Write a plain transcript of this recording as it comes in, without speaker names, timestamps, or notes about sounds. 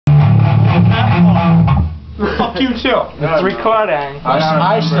Fuck you too. It's recording.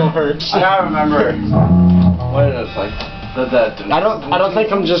 I still hurts. I gotta remember. What is it like? I don't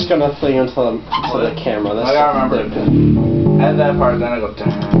think I'm just gonna thing into the camera. That's I gotta remember. And that part, then I go down.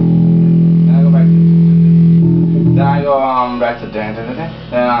 Then I go back. Then I go back to dan.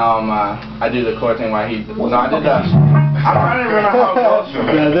 Then I do the chord thing where he. No, I did that. I'm trying to remember how it goes.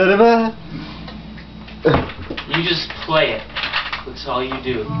 You just play it. That's all you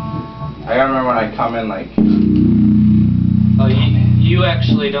do. I gotta remember when I come in like. Oh, you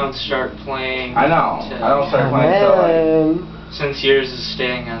actually don't start playing. I know. I don't start playing until like. Since yours is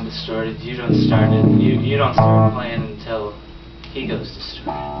staying on distorted, you don't start it. You don't start playing until he goes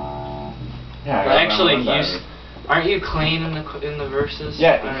distorted. Yeah. But actually, aren't you clean in the verses?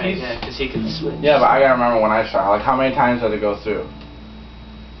 Yeah. Alright, yeah, because he can switch. Yeah, but I gotta remember when I start. Like, how many times did it go through?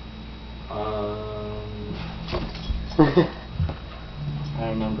 I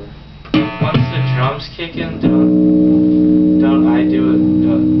remember. Once the drums kick in, don't I do it?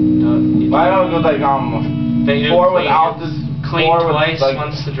 Don't. Why don't it go like They do four without this? Clean four twice with, like,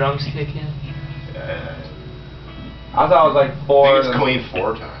 once the drums kick in. I thought it was like four. I think it's clean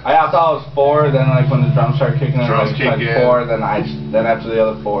 4 times. I thought it was 4. Then like when the drums start kicking in, Drums like, kick in. 4. Then after the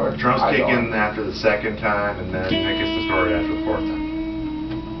other 4. Drums kick in after the 2nd time, and then it gets distorted after the 4th time.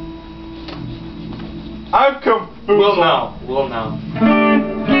 I'm confused. We'll know. We'll know.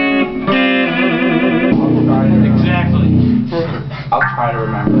 Exactly. I'll try to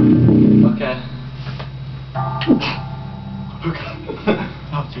remember. Okay. Okay.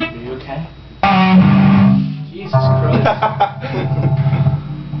 Oh, dude, are you okay? Jesus Christ.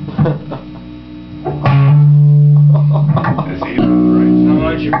 It's even, right? How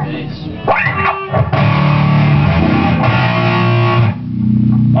much your bass?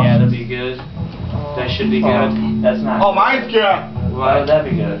 Yeah, that'd be good. That should be good. That's not. Oh, mine's good. Why would that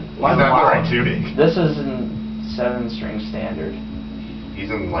be good? He's not the right tuning. This is in 7-string standard. He's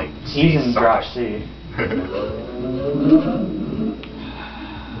in like. He's in drop C.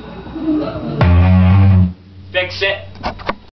 Fix it.